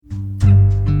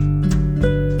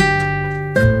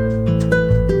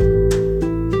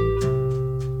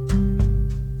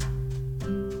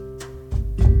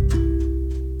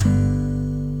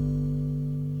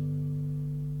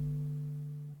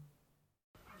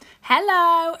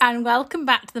Hello and welcome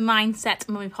back to the Mindset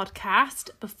Mummy podcast.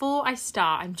 Before I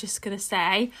start, I'm just going to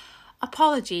say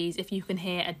apologies if you can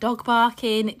hear a dog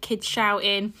barking, kids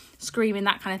shouting, screaming,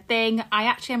 that kind of thing. I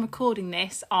actually am recording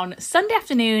this on Sunday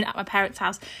afternoon at my parents'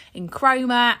 house in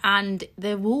Cromer, and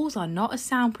the walls are not as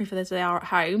soundproof as they are at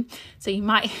home, so you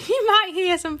might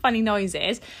hear some funny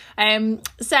noises.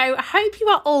 So I hope you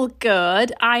are all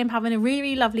good. I am having a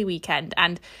really lovely weekend,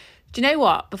 and do you know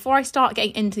what? Before I start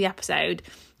getting into the episode,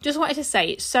 just wanted to say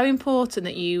it's so important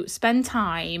that you spend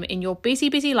time in your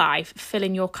busy life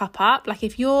filling your cup up. Like,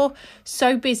 if you're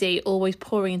so busy always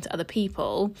pouring into other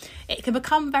people, it can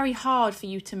become very hard for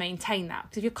you to maintain that.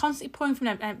 Because if you're constantly pouring from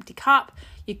an empty cup,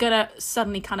 you're going to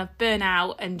suddenly kind of burn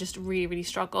out and just really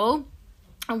struggle.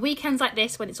 And weekends like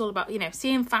this, when it's all about,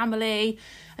 seeing family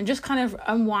and just kind of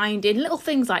unwinding, little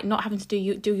things like not having to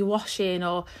do your washing,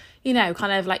 or,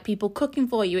 kind of like people cooking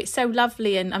for you. It's so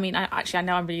lovely. And I mean, I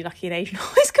know I'm really lucky and Adrian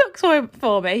always cooks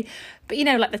for me. But,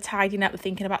 like the tidying up, the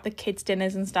thinking about the kids'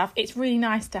 dinners and stuff, it's really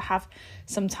nice to have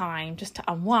some time just to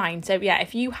unwind. So, yeah,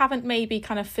 if you haven't maybe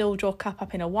kind of filled your cup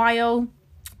up in a while,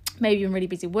 maybe you're really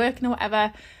busy working or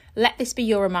whatever, let this be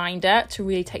your reminder to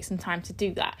really take some time to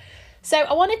do that. So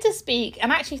I wanted to speak,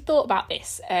 and I actually thought about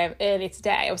this earlier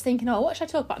today. I was thinking, what should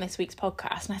I talk about in this week's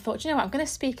podcast? And I thought, I'm going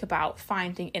to speak about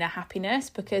finding inner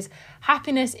happiness, because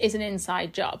happiness is an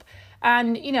inside job.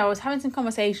 And, I was having some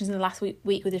conversations in the last week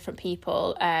with different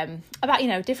people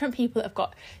about, different people that have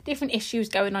got different issues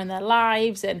going on in their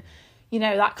lives, and,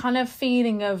 that kind of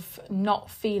feeling of not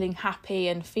feeling happy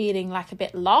and feeling like a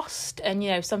bit lost,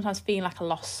 and, sometimes feeling like a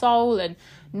lost soul and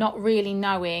not really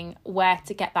knowing where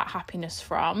to get that happiness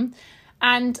from.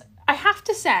 And I have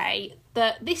to say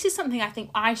that this is something I think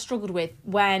I struggled with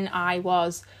when I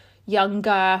was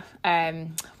younger,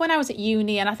 when I was at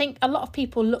uni, and I think a lot of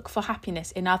people look for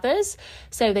happiness in others.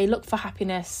 So they look for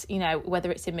happiness,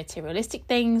 whether it's in materialistic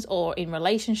things or in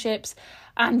relationships.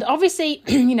 And obviously,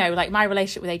 like my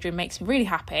relationship with Adrian makes me really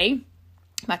happy.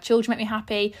 My children make me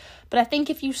happy. But I think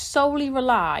if you solely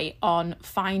rely on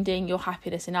finding your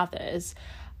happiness in others,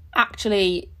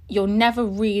 actually, you're never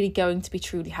really going to be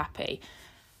truly happy.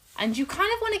 And you kind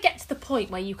of want to get to the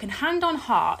point where you can, hand on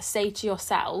heart, say to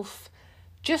yourself,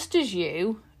 just as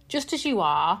you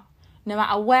are, no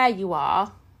matter where you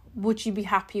are, would you be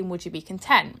happy and would you be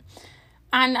content?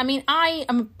 And I mean, I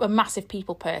am a massive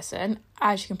people person.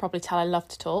 As you can probably tell, I love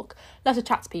to talk, love to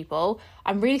chat to people.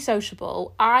 I'm really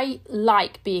sociable. I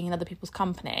like being in other people's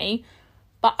company.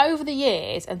 But over the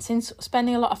years, and since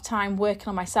spending a lot of time working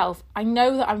on myself, I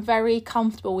know that I'm very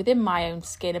comfortable within my own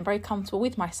skin and very comfortable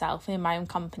with myself and in my own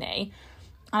company.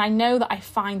 And I know that I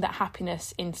find that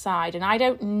happiness inside, and I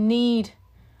don't need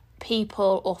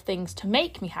people or things to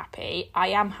make me happy. I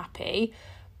am happy,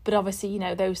 but obviously,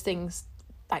 those things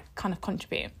like kind of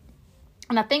contribute.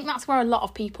 And I think that's where a lot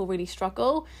of people really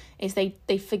struggle, is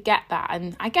they forget that.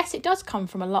 And I guess it does come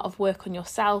from a lot of work on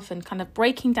yourself and kind of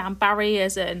breaking down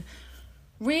barriers and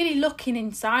really looking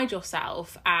inside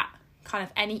yourself at kind of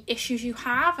any issues you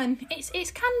have. And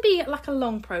it can be like a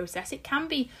long process. It can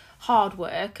be hard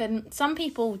work, and some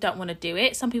people don't want to do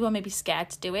it. Some people are maybe scared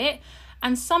to do it.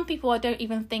 And some people, I don't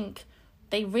even think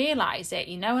they realise it,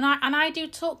 And I do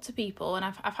talk to people, and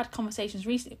I've had conversations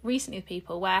recently with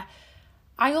people where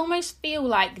I almost feel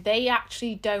like they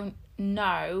actually don't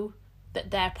know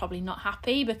that they're probably not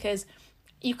happy, because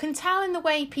you can tell in the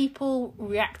way people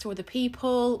react to other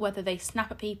people, whether they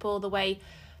snap at people, the way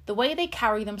they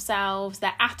carry themselves,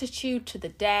 their attitude to the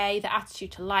day, their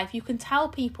attitude to life. You can tell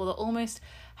people that almost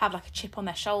have like a chip on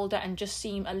their shoulder and just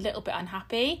seem a little bit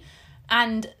unhappy,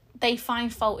 and they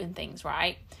find fault in things,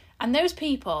 right? And those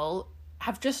people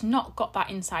have just not got that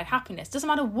inside happiness. Doesn't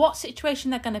matter what situation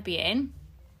they're going to be in,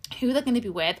 who they're going to be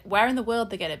with, where in the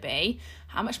world they're going to be,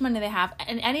 how much money they have,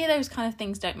 and any of those kind of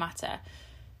things don't matter,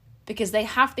 because they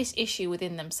have this issue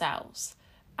within themselves.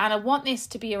 And I want this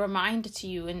to be a reminder to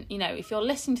you. And, if you're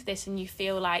listening to this and you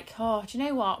feel like, do you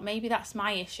know what? Maybe that's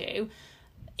my issue.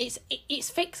 It's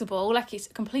fixable, like it's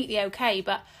completely okay.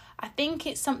 But I think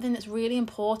it's something that's really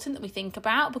important that we think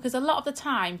about, because a lot of the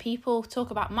time people talk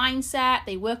about mindset,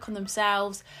 they work on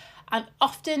themselves. And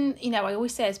often, I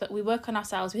always say this, but we work on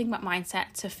ourselves, we think about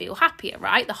mindset to feel happier,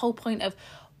 right? The whole point of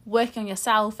working on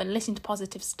yourself and listening to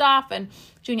positive stuff and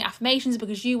doing your affirmations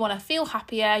because you want to feel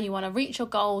happier, you want to reach your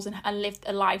goals and live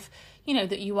a life,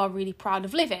 that you are really proud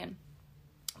of living.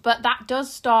 But that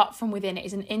does start from within. It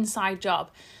is an inside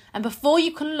job. And before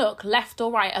you can look left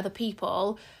or right at other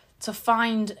people to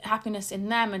find happiness in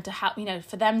them and to help,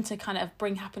 for them to kind of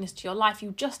bring happiness to your life,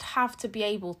 you just have to be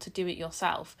able to do it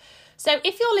yourself. So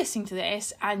if you're listening to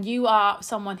this and you are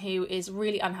someone who is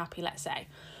really unhappy, let's say,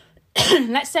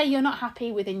 let's say you're not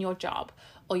happy within your job,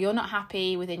 or you're not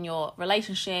happy within your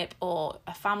relationship or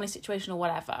a family situation or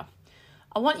whatever.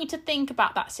 I want you to think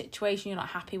about that situation you're not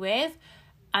happy with,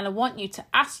 and I want you to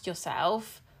ask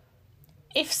yourself,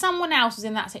 if someone else was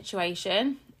in that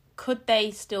situation, could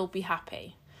they still be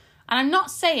happy? And I'm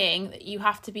not saying that you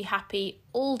have to be happy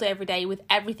all day, every day with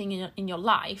everything in your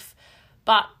life,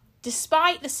 but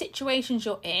despite the situations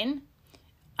you're in,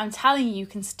 I'm telling you, you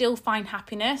can still find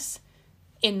happiness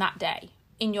in that day,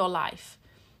 in your life.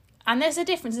 And there's a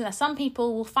difference in there. Some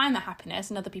people will find that happiness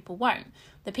and other people won't.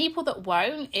 The people that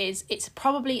won't, it's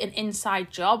probably an inside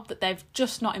job that they've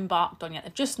just not embarked on yet.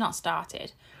 They've just not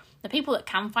started. The people that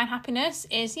can find happiness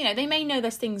is, they may know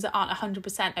there's things that aren't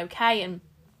 100% okay and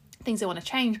things they want to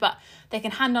change, but they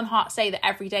can hand on heart say that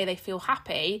every day they feel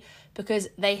happy because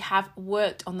they have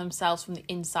worked on themselves from the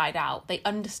inside out. They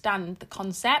understand the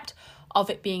concept of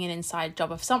it being an inside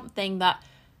job, of something that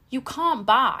you can't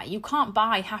buy. You can't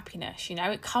buy happiness,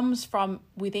 it comes from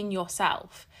within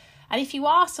yourself. And if you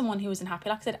are someone who isn't happy,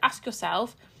 like I said, ask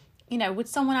yourself, would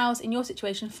someone else in your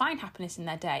situation find happiness in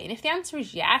their day? And if the answer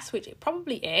is yes, which it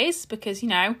probably is, because,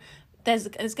 there's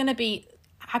going to be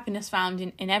happiness found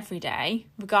in every day,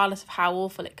 regardless of how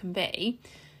awful it can be.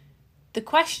 The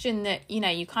question that,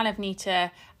 you kind of need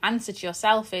to answer to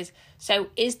yourself is, so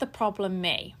is the problem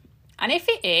me? And if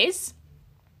it is,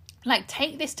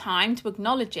 take this time to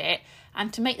acknowledge it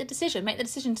and to make the decision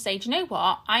to say, do you know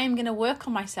what? I am going to work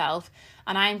on myself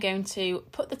and I am going to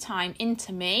put the time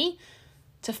into me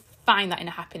to find that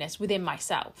inner happiness within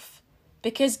myself.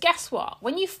 Because guess what?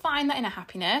 When you find that inner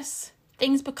happiness,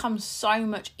 things become so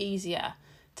much easier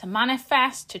to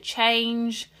manifest, to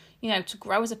change, to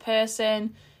grow as a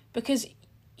person, because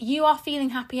you are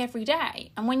feeling happy every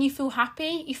day. And when you feel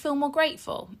happy, you feel more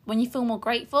grateful. When you feel more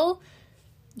grateful,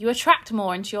 you attract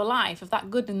more into your life of that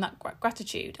good and that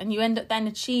gratitude, and you end up then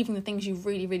achieving the things you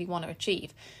really, really want to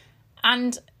achieve.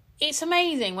 And it's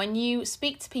amazing when you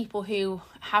speak to people who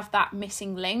have that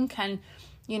missing link, and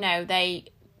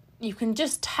you can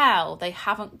just tell they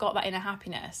haven't got that inner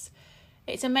happiness.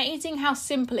 It's amazing how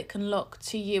simple it can look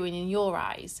to you and in your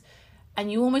eyes,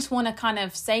 and you almost want to kind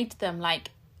of say to them,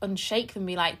 unshake them,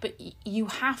 be like, but you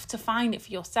have to find it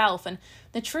for yourself. And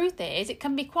the truth is, it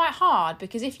can be quite hard,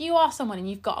 because if you are someone and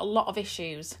you've got a lot of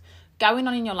issues going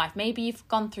on in your life, maybe you've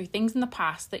gone through things in the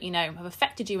past that have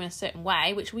affected you in a certain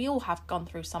way, which we all have gone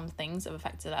through, some things that have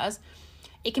affected us.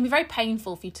 It can be very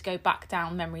painful for you to go back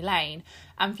down memory lane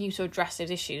and for you to address those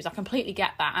issues. I completely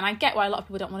get that, and I get why a lot of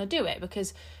people don't want to do it,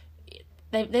 because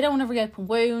they don't want to reopen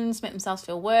wounds, make themselves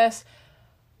feel worse.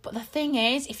 But the thing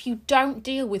is, if you don't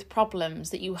deal with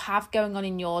problems that you have going on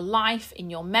in your life,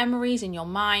 in your memories, in your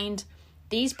mind,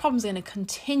 these problems are going to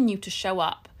continue to show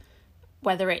up,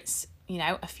 whether it's,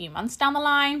 a few months down the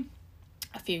line,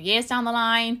 a few years down the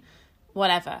line,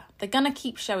 whatever. They're going to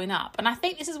keep showing up. And I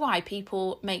think this is why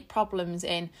people make problems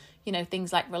in,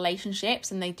 things like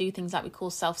relationships, and they do things like we call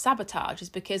self-sabotage, is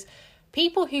because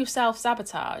people who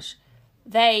self-sabotage,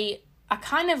 they are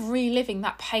kind of reliving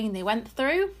that pain they went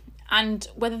through. And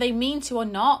whether they mean to or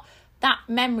not, that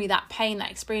memory, that pain, that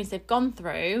experience they've gone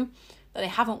through, that they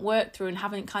haven't worked through and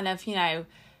haven't kind of,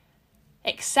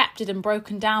 accepted and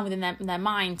broken down within their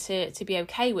mind to be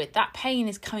okay with, that pain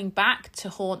is coming back to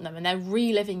haunt them, and they're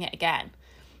reliving it again.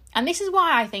 And this is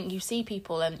why I think you see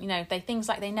people and, they things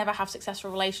like they never have successful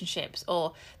relationships,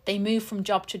 or they move from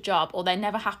job to job, or they're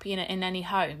never happy in any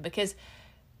home, because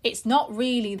it's not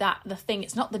really the thing.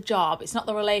 It's not the job. It's not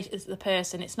the relation. It's the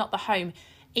person. It's not the home.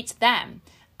 It's them,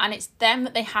 and it's them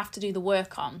that they have to do the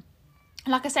work on.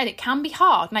 And like I said, it can be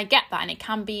hard, and I get that, and it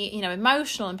can be,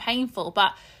 emotional and painful,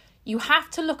 but you have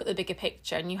to look at the bigger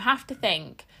picture, and you have to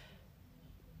think,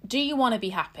 do you want to be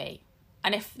happy?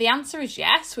 And if the answer is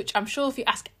yes, which I'm sure if you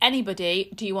ask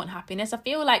anybody, do you want happiness? I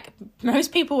feel like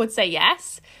most people would say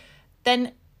yes,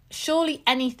 then surely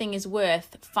anything is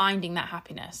worth finding that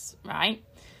happiness, right?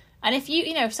 And if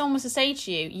if someone was to say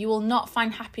to you, you will not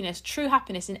find happiness, true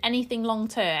happiness in anything long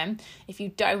term, if you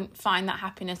don't find that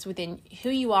happiness within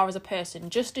who you are as a person,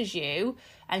 just as you,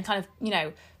 and kind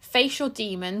of, face your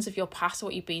demons of your past,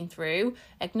 what you've been through,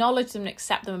 acknowledge them and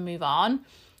accept them and move on.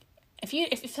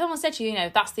 If someone said to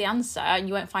you, that's the answer and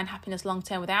you won't find happiness long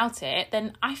term without it,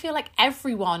 then I feel like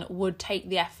everyone would take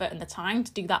the effort and the time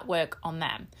to do that work on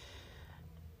them.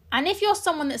 And if you're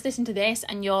someone that's listened to this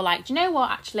and you're like, do you know what,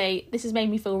 actually, this has made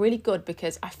me feel really good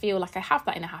because I feel like I have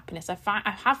that inner happiness. I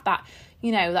have that,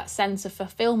 that sense of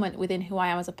fulfillment within who I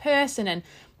am as a person. And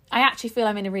I actually feel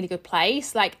I'm in a really good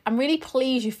place. Like, I'm really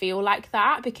pleased you feel like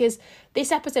that, because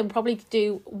this episode will probably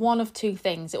do one of two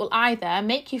things. It will either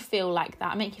make you feel like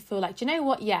that, make you feel like, do you know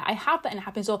what? Yeah, I have that inner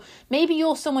happiness. Or maybe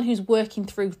you're someone who's working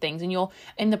through things and you're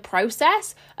in the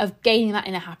process of gaining that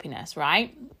inner happiness,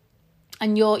 right?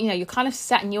 And you're kind of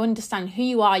set and you understand who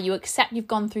you are. You accept you've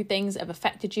gone through things that have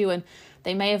affected you and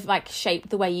they may have like shaped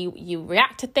the way you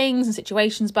react to things and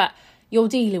situations, but you're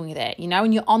dealing with it,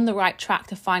 and you're on the right track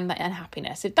to find that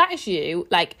unhappiness. If that is you,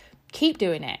 like, keep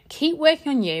doing it. Keep working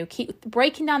on you. Keep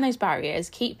breaking down those barriers.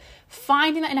 Keep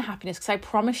finding that inner happiness, because I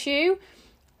promise you,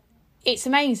 it's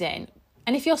amazing.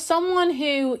 And if you're someone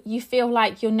who you feel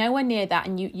like you're nowhere near that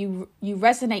and you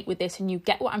resonate with this and you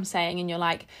get what I'm saying and you're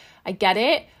like, I get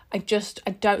it, I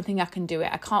don't think I can do it.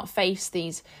 I can't face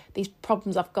these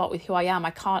problems I've got with who I am.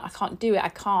 I can't do it. I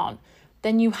can't.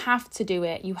 Then you have to do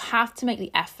it. You have to make the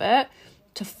effort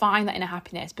to find that inner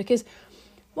happiness. Because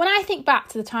when I think back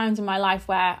to the times in my life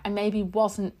where I maybe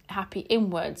wasn't happy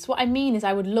inwards, what I mean is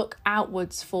I would look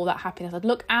outwards for that happiness. I'd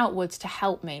look outwards to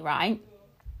help me, right?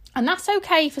 And that's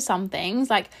okay for some things.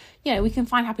 Like, we can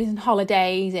find happiness in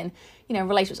holidays and,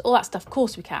 relationships, all that stuff. Of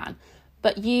course we can.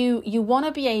 But you want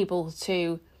to be able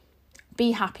to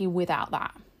be happy without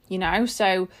that,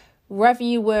 So wherever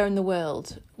you were in the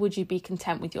world, would you be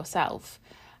content with yourself?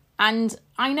 And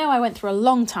I know I went through a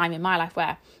long time in my life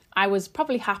where I was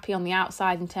probably happy on the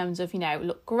outside in terms of,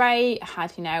 look great,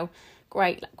 had,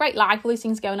 great life, all these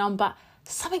things going on, but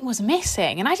something was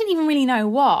missing and I didn't even really know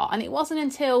what. And it wasn't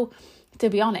until, to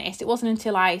be honest,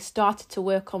 I started to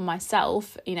work on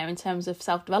myself, in terms of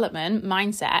self-development,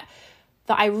 mindset,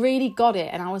 that I really got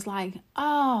it. And I was like,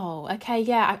 oh, okay,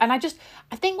 yeah. And I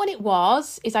think what it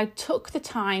was is I took the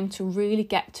time to really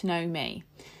get to know me.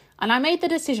 And I made the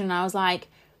decision, and I was like,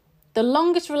 the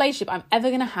longest relationship I'm ever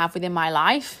going to have within my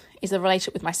life is a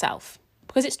relationship with myself.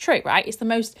 Because it's true, right? It's the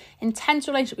most intense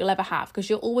relationship you'll ever have, because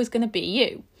you're always going to be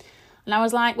you. And I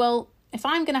was like, well, if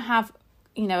I'm going to have,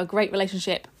 a great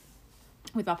relationship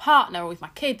with my partner or with my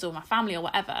kids or my family or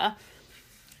whatever,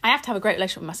 I have to have a great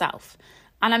relationship with myself.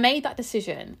 And I made that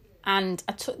decision and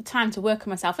I took the time to work on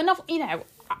myself. And,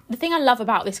 the thing I love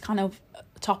about this kind of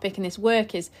topic and this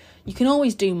work is you can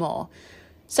always do more.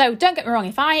 So don't get me wrong.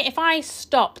 If I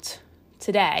stopped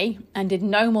today and did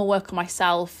no more work on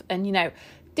myself and,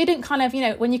 didn't kind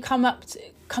of, when you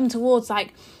come towards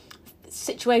like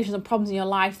situations and problems in your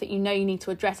life that you need to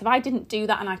address, if I didn't do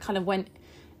that and I kind of went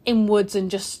inwards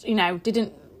and just,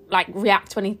 didn't like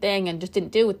react to anything and just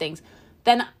didn't deal with things,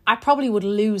 then I probably would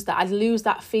lose that. I'd lose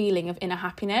that feeling of inner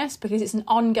happiness, because it's an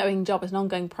ongoing job, it's an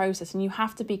ongoing process, and you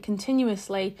have to be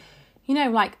continuously,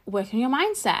 like working on your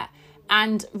mindset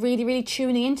and really, really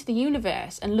tuning into the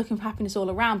universe and looking for happiness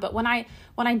all around. But when I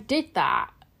did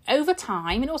that, over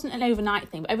time, and it wasn't an overnight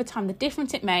thing, but over time, the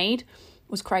difference it made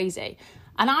was crazy.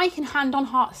 And I can hand on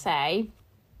heart say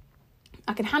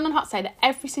that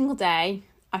every single day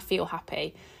I feel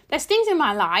happy. There's things in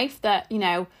my life that,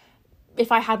 if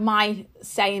I had my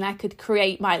say and I could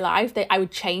create my life, that I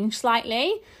would change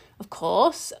slightly, of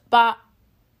course, but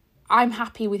I'm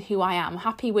happy with who I am. I'm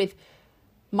happy with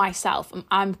myself.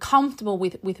 I'm comfortable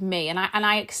with me, and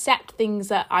I accept things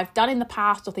that I've done in the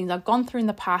past or things I've gone through in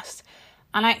the past,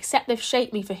 and I accept they've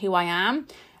shaped me for who I am.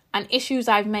 And issues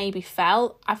I've maybe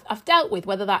felt, I've dealt with,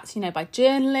 whether that's, by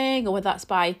journaling or whether that's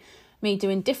by me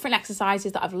doing different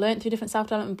exercises that I've learned through different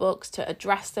self-development books to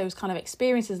address those kind of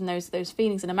experiences and those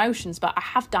feelings and emotions. But I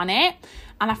have done it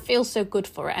and I feel so good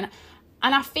for it.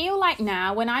 And I feel like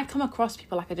now when I come across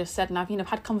people, like I just said, and I've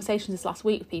had conversations this last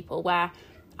week with people where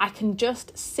I can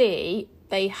just see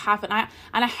they haven't. And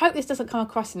I hope this doesn't come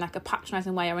across in like a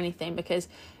patronising way or anything, because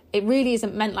it really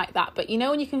isn't meant like that. But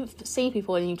when you can see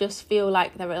people and you just feel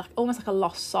like they're like almost like a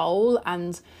lost soul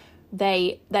and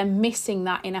they're missing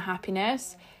that inner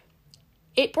happiness,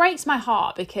 it breaks my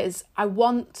heart, because I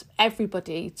want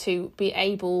everybody to be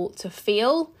able to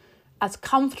feel as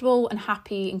comfortable and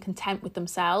happy and content with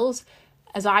themselves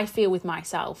as I feel with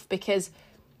myself, because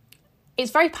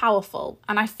it's very powerful.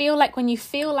 And I feel like when you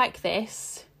feel like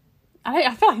this,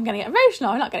 I feel like I'm going to get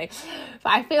emotional. I'm not going to. But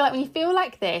I feel like when you feel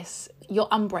like this, you're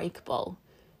unbreakable,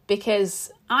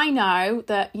 because I know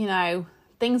that,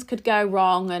 things could go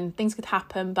wrong and things could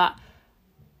happen, but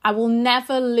I will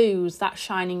never lose that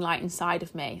shining light inside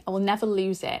of me. I will never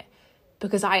lose it,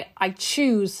 because I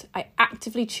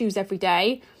actively choose every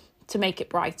day to make it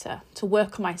brighter, to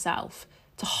work on myself,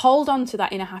 to hold on to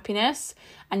that inner happiness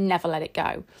and never let it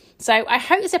go. So I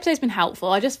hope this episode's been helpful.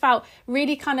 I just felt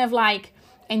really kind of like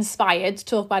inspired to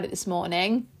talk about it this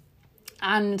morning.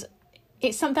 And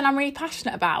it's something I'm really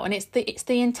passionate about. And it's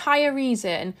the entire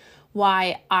reason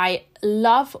why I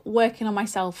love working on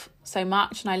myself so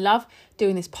much, and I love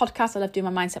doing this podcast. I love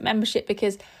doing my Mindset membership,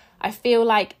 because I feel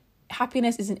like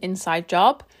happiness is an inside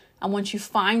job, and once you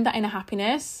find that inner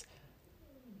happiness,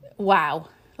 wow,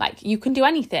 like you can do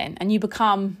anything and you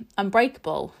become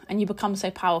unbreakable and you become so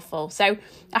powerful. So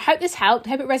I hope this helped.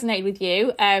 I hope it resonated with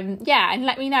you. And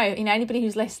let me know, anybody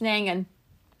who's listening, and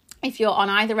if you're on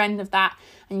either end of that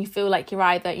and you feel like you're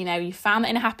either, you found that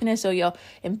inner happiness, or you're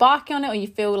embarking on it, or you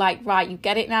feel like, right, you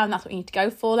get it now and that's what you need to go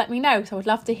for, let me know. So I would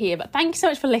love to hear. But thank you so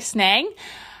much for listening,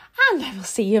 and I will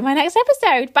see you in my next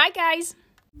episode. Bye, guys.